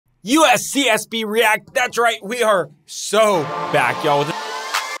USCSB React. That's right, we are so back, y'all, with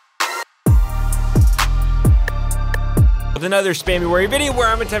another Spammyworry video where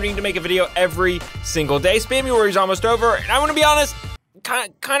I'm attempting to make a video every single day. Spammyworry's almost over, and I'm gonna be honest,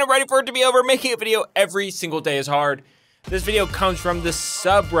 kind of ready for it to be over. Making a video every single day is hard. This video comes from the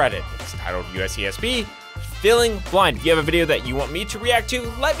subreddit. It's titled USCSB Feeling Blind. If you have a video that you want me to react to,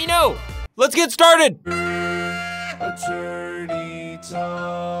 let me know. Let's get started. Attorney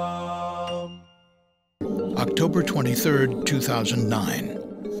Tom. October 23rd,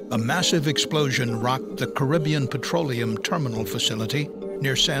 2009. A massive explosion rocked the Caribbean Petroleum Terminal facility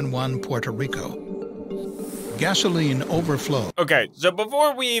near San Juan, Puerto Rico. Gasoline overflowed. Okay, so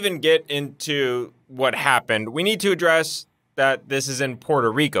before we even get into what happened, we need to address that this is in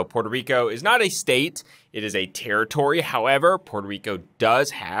Puerto Rico. Puerto Rico is not a state, it is a territory. However, Puerto Rico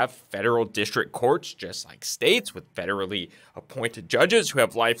does have federal district courts, just like states, with federally appointed judges who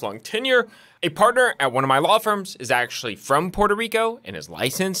have lifelong tenure. A partner at one of my law firms is actually from Puerto Rico and is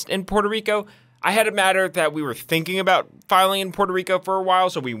licensed in Puerto Rico. I had a matter that we were thinking about filing in Puerto Rico for a while,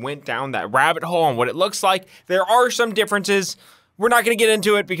 so we went down that rabbit hole on what it looks like. There are some differences. We're not going to get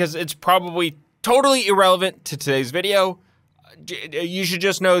into it because it's probably totally irrelevant to today's video. You should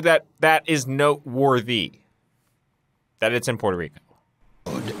just know that that is noteworthy, that it's in Puerto Rico.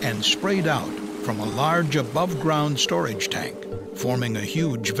 And sprayed out from a large above-ground storage tank, forming a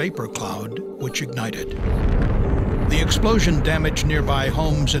huge vapor cloud which ignited. The explosion damaged nearby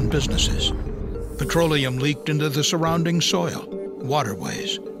homes and businesses. Petroleum leaked into the surrounding soil,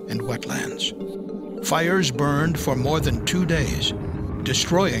 waterways, and wetlands. Fires burned for more than 2 days,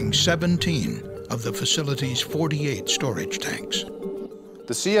 destroying 17 of the facility's 48 storage tanks.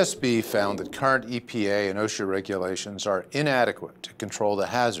 The CSB found that current EPA and OSHA regulations are inadequate to control the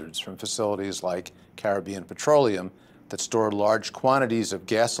hazards from facilities like Caribbean Petroleum that store large quantities of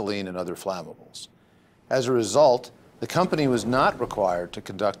gasoline and other flammables. As a result, the company was not required to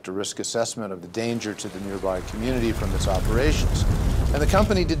conduct a risk assessment of the danger to the nearby community from its operations, and the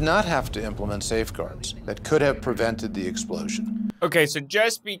company did not have to implement safeguards that could have prevented the explosion. Okay, so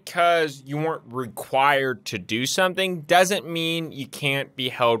just because you weren't required to do something doesn't mean you can't be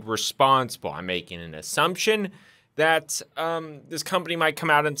held responsible. I'm making an assumption that this company might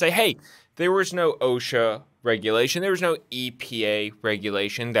come out and say, hey, there was no OSHA regulation, there was no EPA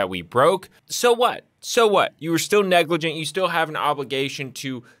regulation that we broke. So what? So what? You were still negligent. You still have an obligation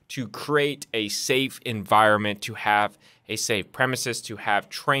to create a safe environment, to have a safe premises, to have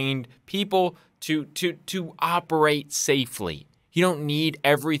trained people to operate safely. You don't need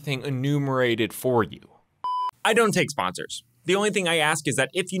everything enumerated for you. I don't take sponsors. The only thing I ask is that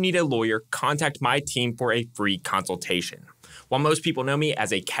if you need a lawyer, contact my team for a free consultation. While most people know me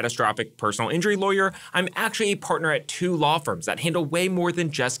as a catastrophic personal injury lawyer, I'm actually a partner at 2 law firms that handle way more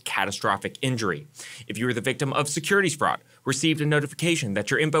than just catastrophic injury. If you were the victim of securities fraud, received a notification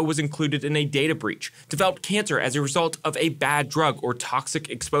that your info was included in a data breach, developed cancer as a result of a bad drug or toxic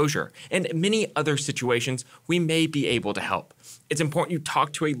exposure, and many other situations, we may be able to help. It's important you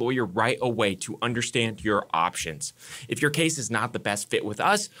talk to a lawyer right away to understand your options. If your case is not the best fit with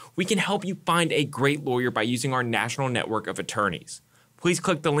us, we can help you find a great lawyer by using our national network of attorneys. Please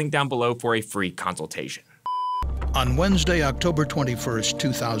click the link down below for a free consultation. On Wednesday, October 21st,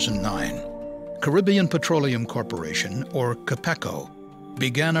 2009, Caribbean Petroleum Corporation, or CAPECO,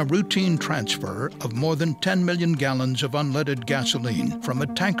 began a routine transfer of more than 10 million gallons of unleaded gasoline from a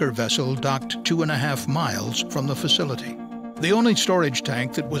tanker vessel docked 2.5 miles from the facility. The only storage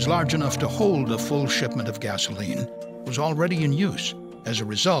tank that was large enough to hold a full shipment of gasoline was already in use. As a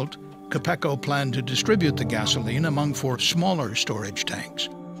result, CAPECO planned to distribute the gasoline among 4 smaller storage tanks.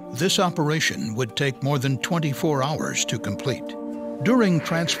 This operation would take more than 24 hours to complete. During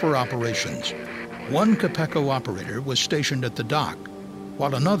transfer operations, one CAPECO operator was stationed at the dock,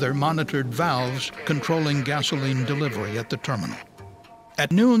 while another monitored valves controlling gasoline delivery at the terminal.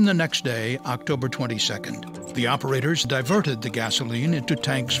 At noon the next day, October 22nd, the operators diverted the gasoline into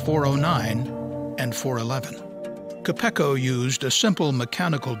tanks 409 and 411. CAPECO used a simple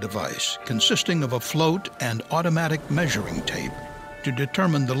mechanical device consisting of a float and automatic measuring tape to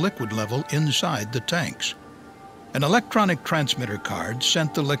determine the liquid level inside the tanks. An electronic transmitter card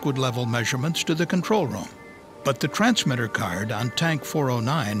sent the liquid level measurements to the control room, but the transmitter card on tank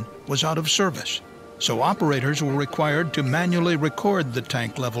 409 was out of service, so operators were required to manually record the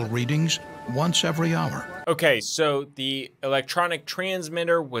tank level readings once every hour. Okay, so the electronic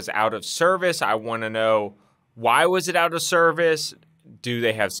transmitter was out of service. I want to know, why was it out of service? Do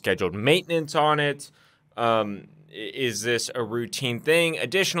they have scheduled maintenance on it? Is this a routine thing?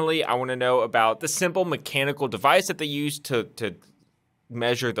 Additionally, I want to know about the simple mechanical device that they use to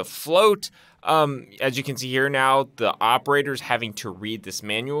measure the float. As you can see here now, the operator's having to read this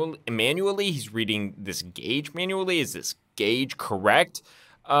manually. He's reading this gauge manually. Is this gauge correct?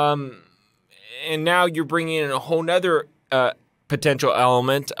 And now you're bringing in a whole nother potential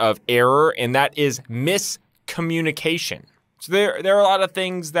element of error, and that is miscommunication. So there are a lot of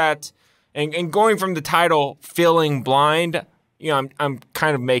things that, and going from the title, Feeling Blind, you know, I'm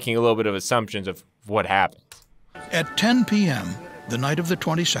kind of making a little bit of assumptions of what happened. At 10 p.m., the night of the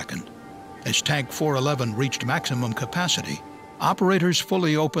 22nd, as Tank 411 reached maximum capacity, operators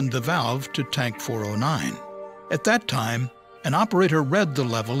fully opened the valve to Tank 409. At that time, an operator read the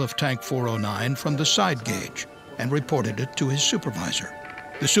level of Tank 409 from the side gauge and reported it to his supervisor.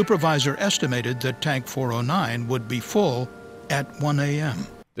 The supervisor estimated that Tank 409 would be full at 1 a.m.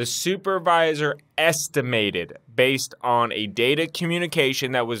 The supervisor estimated based on a data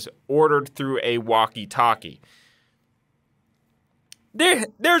communication that was ordered through a walkie-talkie.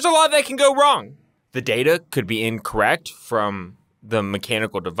 There's a lot that can go wrong. The data could be incorrect from the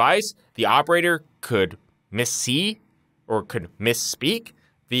mechanical device. The operator could missee or could misspeak.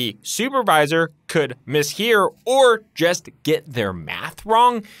 The supervisor could mishear or just get their math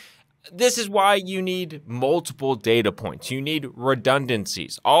wrong. This is why you need multiple data points. You need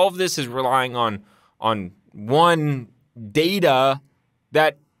redundancies. All of this is relying on one data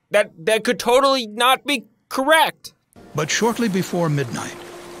that could totally not be correct. But shortly before midnight,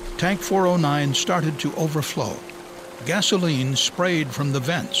 Tank 409 started to overflow. Gasoline sprayed from the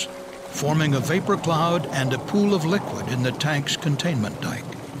vents, forming a vapor cloud and a pool of liquid in the tank's containment dike.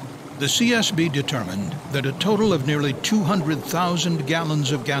 The CSB determined that a total of nearly 200,000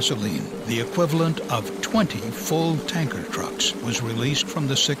 gallons of gasoline, the equivalent of 20 full tanker trucks, was released from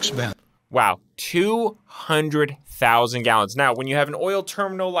the 6 vents. Wow, 200,000 gallons. Now, when you have an oil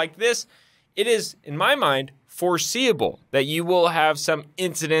terminal like this, it is, in my mind, foreseeable that you will have some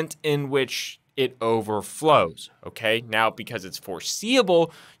incident in which it overflows, okay? Now, because it's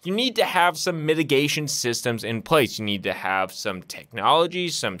foreseeable, you need to have some mitigation systems in place. You need to have some technology,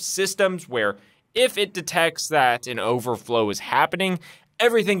 some systems where if it detects that an overflow is happening,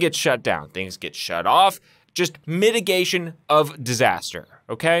 everything gets shut down. Things get shut off. Just mitigation of disaster,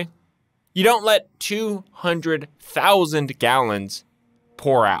 okay? You don't let 200,000 gallons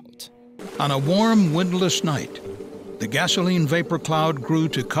pour out. On a warm, windless night, the gasoline vapor cloud grew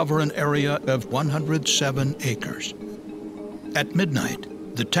to cover an area of 107 acres. At midnight,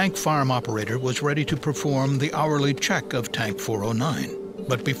 the tank farm operator was ready to perform the hourly check of Tank 409.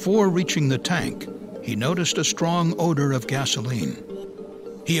 But before reaching the tank, he noticed a strong odor of gasoline.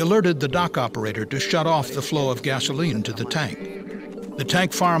 He alerted the dock operator to shut off the flow of gasoline to the tank. The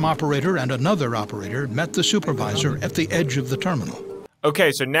tank farm operator and another operator met the supervisor at the edge of the terminal.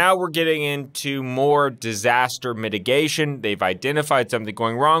 Okay, so now we're getting into more disaster mitigation. They've identified something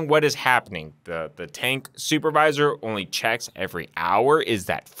going wrong. What is happening? The tank supervisor only checks every hour. Is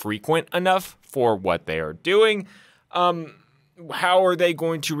that frequent enough for what they are doing? How are they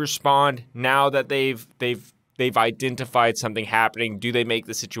going to respond now that they've identified something happening? Do they make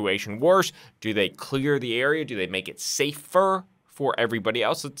the situation worse? Do they clear the area? Do they make it safer for everybody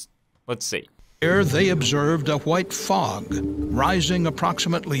else? Let's see. There they observed a white fog rising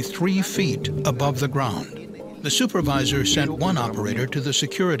approximately 3 feet above the ground. The supervisor sent one operator to the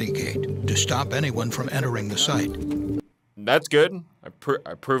security gate to stop anyone from entering the site. That's good. I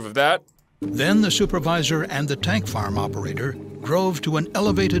approve of that. Then the supervisor and the tank farm operator drove to an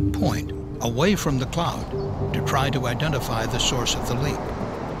elevated point away from the cloud to try to identify the source of the leak.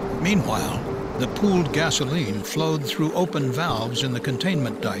 Meanwhile, the pooled gasoline flowed through open valves in the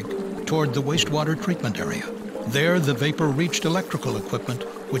containment dike toward the wastewater treatment area. There, the vapor reached electrical equipment,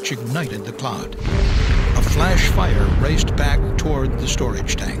 which ignited the cloud. A flash fire raced back toward the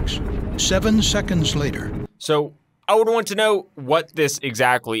storage tanks. 7 seconds later. So I would want to know what this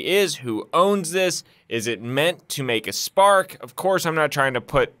exactly is, who owns this. Is it meant to make a spark? Of course, I'm not trying to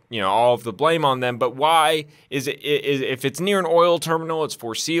put, all of the blame on them, but why is it, if it's near an oil terminal, it's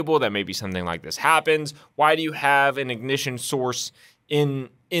foreseeable that maybe something like this happens. Why do you have an ignition source in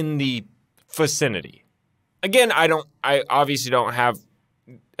the vicinity? Again, I obviously don't have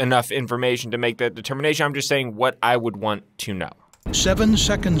enough information to make that determination. I'm just saying what I would want to know. 7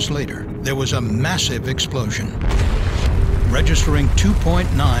 seconds later, there was a massive explosion, registering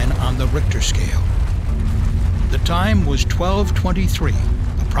 2.9 on the Richter scale. The time was 12:23,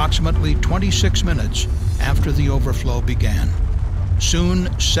 approximately 26 minutes after the overflow began.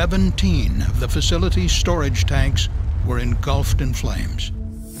 Soon, 17 of the facility's storage tanks were engulfed in flames.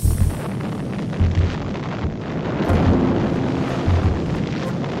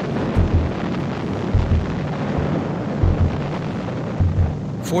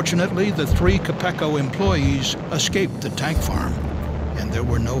 Fortunately, the 3 Capeco employees escaped the tank farm, and there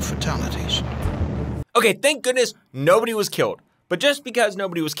were no fatalities. Okay, thank goodness nobody was killed. But just because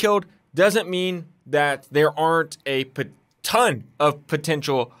nobody was killed doesn't mean that there aren't a ton of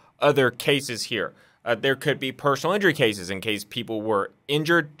potential other cases here. There could be personal injury cases in case people were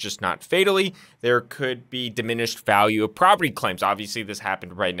injured, just not fatally. There could be diminished value of property claims. Obviously, this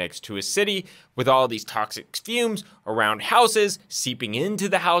happened right next to a city with all these toxic fumes around houses, seeping into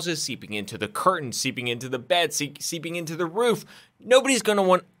the houses, seeping into the curtains, seeping into the bed, seeping into the roof. Nobody's going to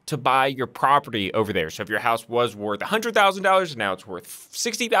want to buy your property over there. So if your house was worth $100,000 and now it's worth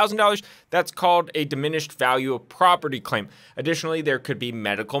 $60,000, that's called a diminished value of property claim. Additionally, there could be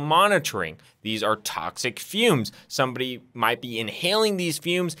medical monitoring. These are toxic fumes. Somebody might be inhaling these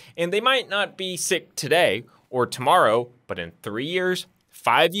fumes and they might not be sick today or tomorrow, but in 3 years,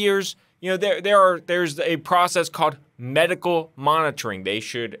 5 years, there's a process called medical monitoring. They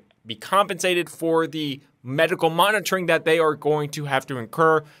should be compensated for the medical monitoring that they are going to have to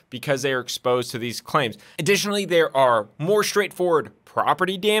incur because they are exposed to these claims. Additionally, there are more straightforward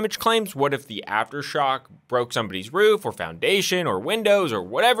property damage claims. What if the aftershock broke somebody's roof or foundation or windows or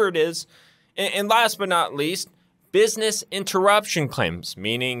whatever it is? And last but not least, business interruption claims,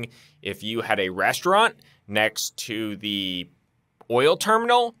 meaning if you had a restaurant next to the oil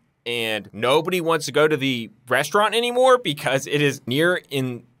terminal and nobody wants to go to the restaurant anymore because it is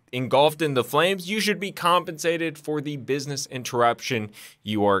engulfed in the flames, you should be compensated for the business interruption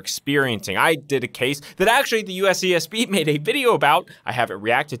you are experiencing. I did a case that actually the USCSB made a video about. I haven't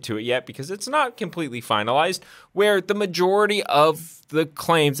reacted to it yet because it's not completely finalized, where the majority of the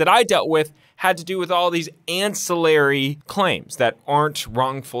claims that I dealt with had to do with all these ancillary claims that aren't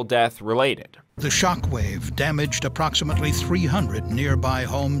wrongful death related. The shockwave damaged approximately 300 nearby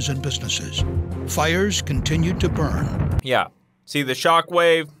homes and businesses. Fires continued to burn. Yeah. See the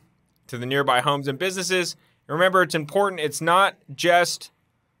shockwave to the nearby homes and businesses. Remember, it's important. It's not just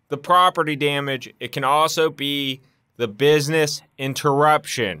the property damage. It can also be the business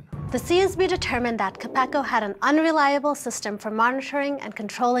interruption. The CSB determined that Capeco had an unreliable system for monitoring and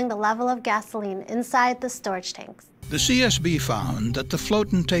controlling the level of gasoline inside the storage tanks. The CSB found that the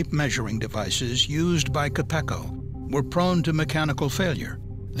float and tape measuring devices used by Capeco were prone to mechanical failure.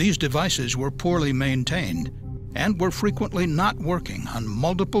 These devices were poorly maintained and were frequently not working on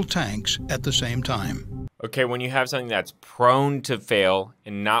multiple tanks at the same time. Okay, when you have something that's prone to fail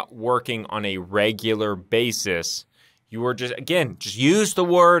and not working on a regular basis, you are just use the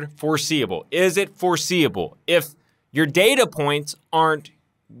word foreseeable. Is it foreseeable? If your data points aren't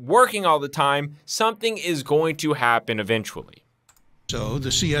working all the time, something is going to happen eventually. So the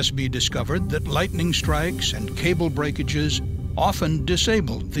CSB discovered that lightning strikes and cable breakages often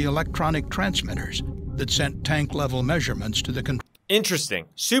disabled the electronic transmitters that sent tank-level measurements to the control. Interesting.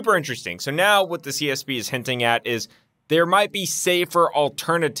 Super interesting. So now what the CSB is hinting at is there might be safer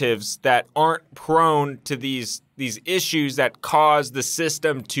alternatives that aren't prone to these issues that cause the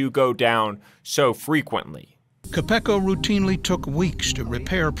system to go down so frequently. Capeco routinely took weeks to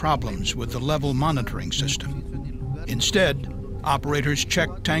repair problems with the level monitoring system. Instead, operators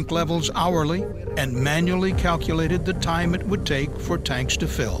checked tank levels hourly and manually calculated the time it would take for tanks to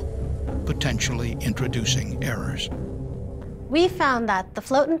fill, potentially introducing errors. We found that the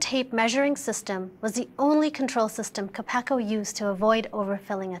float and tape measuring system was the only control system Capeco used to avoid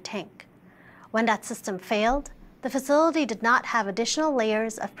overfilling a tank. When that system failed, the facility did not have additional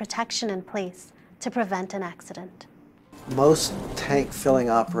layers of protection in place to prevent an accident. Most tank filling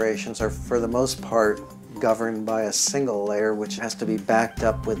operations are, for the most part, governed by a single layer which has to be backed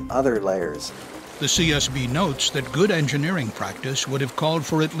up with other layers. The CSB notes that good engineering practice would have called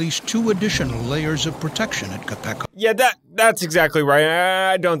for at least 2 additional layers of protection at Capeco. Yeah, that's exactly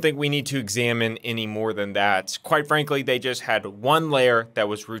right. I don't think we need to examine any more than that. Quite frankly, they just had one layer that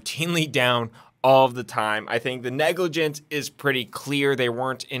was routinely down all of the time. I think the negligence is pretty clear. There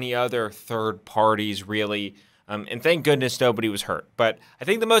weren't any other third parties really, and thank goodness nobody was hurt. But I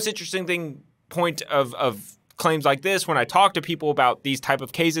think the most interesting point of claims like this, when I talk to people about these type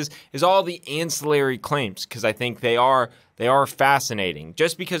of cases, is all the ancillary claims, because I think they are fascinating.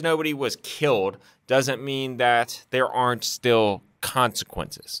 Just because nobody was killed doesn't mean that there aren't still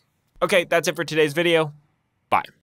consequences. Okay, that's it for today's video. Bye.